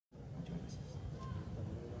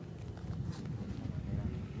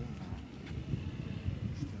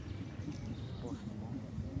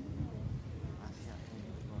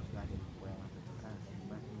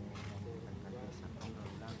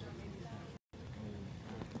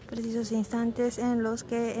Precisos instantes en los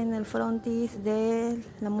que en el frontis de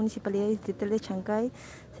la municipalidad distrital de Chancay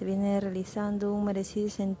se viene realizando un merecido y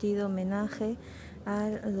sentido homenaje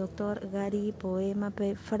al doctor Gary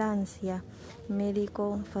Poemape Francia,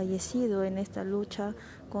 médico fallecido en esta lucha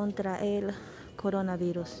contra el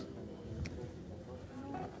coronavirus.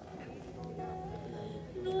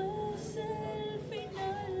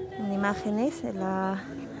 En imágenes, la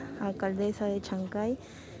alcaldesa de Chancay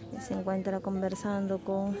se encuentra conversando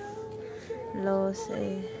con los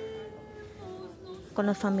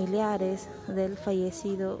familiares del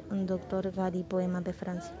fallecido doctor Gary Poemape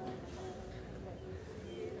Francia.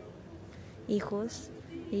 Hijos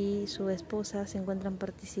y su esposa se encuentran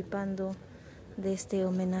participando de este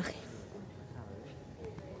homenaje.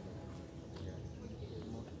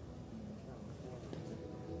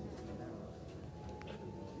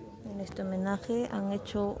 En este homenaje han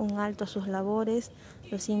hecho un alto a sus labores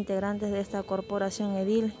los integrantes de esta corporación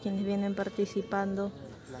edil, quienes vienen participando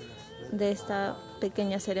de esta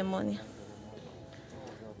pequeña ceremonia.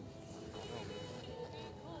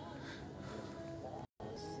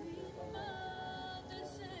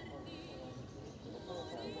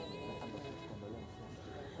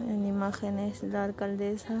 En imágenes, la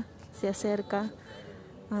alcaldesa se acerca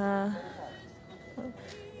a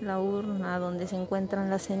la urna donde se encuentran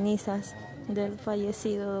las cenizas del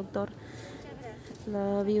fallecido doctor.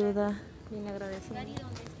 La viuda viene agradecida. Gary,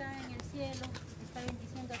 donde está en el cielo, está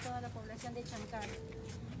bendiciendo a toda la población de Chancay.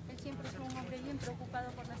 Él siempre fue un hombre bien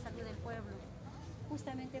preocupado por la salud del pueblo.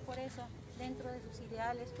 Justamente por eso, dentro de sus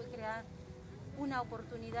ideales fue crear una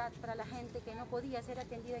oportunidad para la gente que no podía ser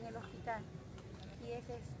atendida en el hospital. Y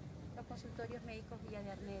ese es los consultorios médicos Villa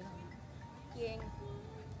de Arnedo. Quien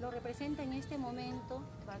lo representa en este momento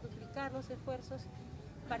va a duplicar los esfuerzos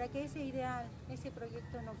para que ese ideal, ese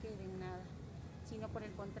proyecto no quede en nada, sino por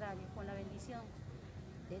el contrario, con la bendición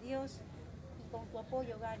de Dios y con tu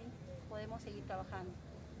apoyo, Gary, podemos seguir trabajando.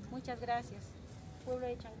 Muchas gracias, pueblo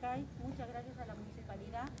de Chancay, muchas gracias a la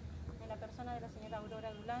municipalidad, en la persona de la señora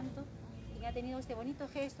Aurora Dulanto, quien ha tenido este bonito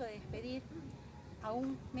gesto de despedir a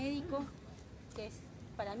un médico que es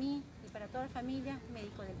para mí y para toda la familia,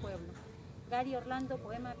 médico del pueblo. Gary Orlando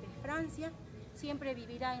Poemape Francia siempre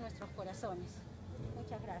vivirá en nuestros corazones.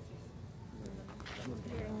 Muchas gracias.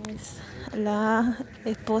 Es la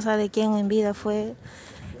esposa de quien en vida fue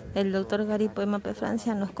el doctor Gary Poemape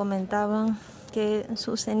Francia. Nos comentaban que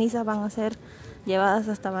sus cenizas van a ser llevadas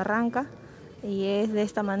hasta Barranca y es de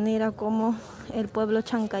esta manera como el pueblo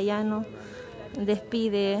chancayano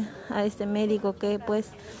despide a este médico que pues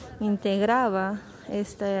integraba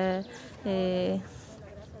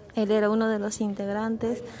él era uno de los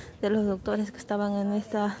integrantes de los doctores que estaban en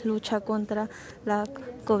esta lucha contra la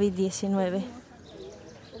COVID-19.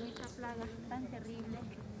 Con esta plaga tan terrible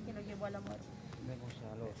que nos llevó a la muerte. Vemos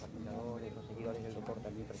a los admiradores, los seguidores del doctor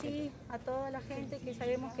también presentes. Sí, a toda la gente que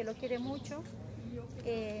sabemos que lo quiere mucho,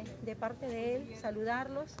 de parte de él,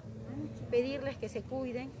 saludarlos, pedirles que se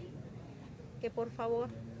cuiden, que por favor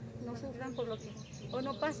no sufran por lo que, o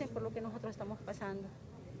no pasen por lo que nosotros estamos pasando.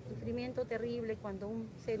 Sufrimiento terrible cuando un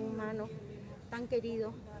ser humano tan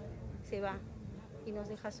querido se va y nos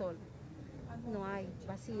deja solo. No hay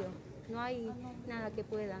vacío, no hay nada que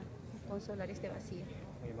pueda consolar este vacío.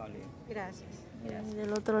 Gracias. Y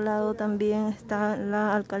del otro lado también está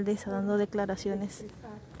la alcaldesa dando declaraciones.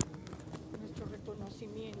 Nuestro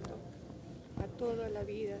reconocimiento a toda la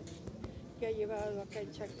vida que ha llevado acá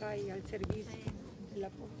en Chancay al servicio de la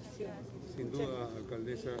población. Sin duda,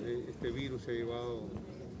 alcaldesa, este virus se ha llevado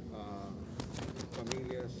a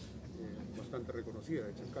familias bastante reconocidas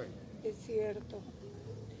de Chancay. Es cierto,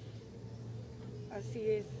 así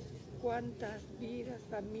es. Cuántas vidas,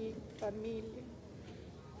 familia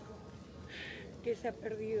que se ha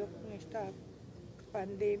perdido con esta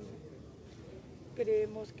pandemia.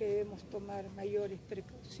 Creemos que debemos tomar mayores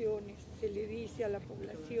precauciones. Se le dice a la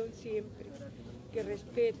población siempre que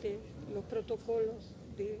respete los protocolos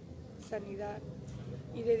de sanidad.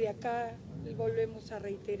 Y desde acá volvemos a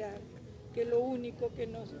reiterar que lo único que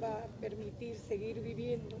nos va a permitir seguir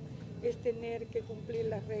viviendo es tener que cumplir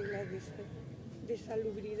las reglas de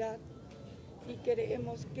salubridad. Y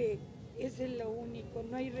creemos que ese es lo único,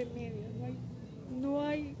 no hay remedio, no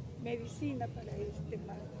hay medicina para este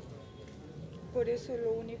mal. Por eso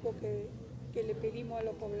lo único que le pedimos a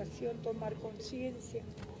la población, tomar conciencia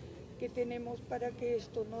que tenemos para que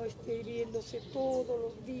esto no esté viéndose todos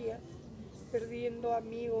los días, perdiendo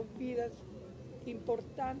amigos, vidas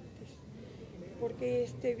importantes, porque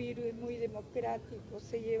este virus es muy democrático,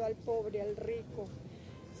 se lleva al pobre, al rico,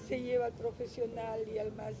 se lleva al profesional y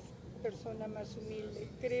al persona más humilde.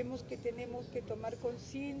 Creemos que tenemos que tomar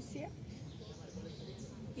conciencia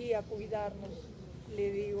y a cuidarnos.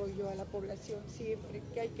 Le digo yo a la población siempre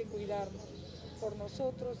que hay que cuidarnos por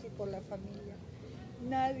nosotros y por la familia.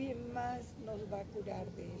 Nadie más nos va a curar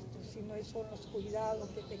de esto, sino son los cuidados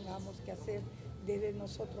que tengamos que hacer desde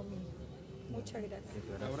nosotros mismos. Muchas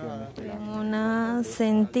gracias. Una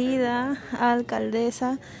sentida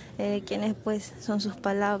alcaldesa, quienes pues son sus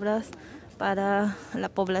palabras para la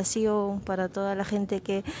población, para toda la gente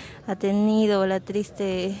que ha tenido la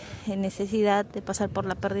triste necesidad de pasar por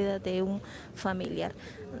la pérdida de un familiar.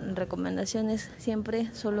 Recomendaciones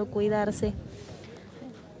siempre, solo cuidarse.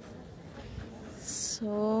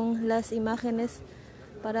 Son las imágenes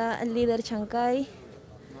para el líder Chancay.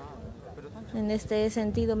 En este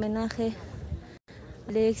sentido, homenaje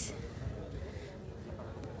al ex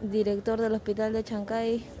director del hospital de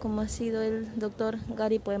Chancay, como ha sido el doctor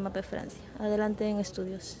Gary Poemape Francia. Adelante en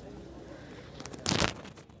estudios.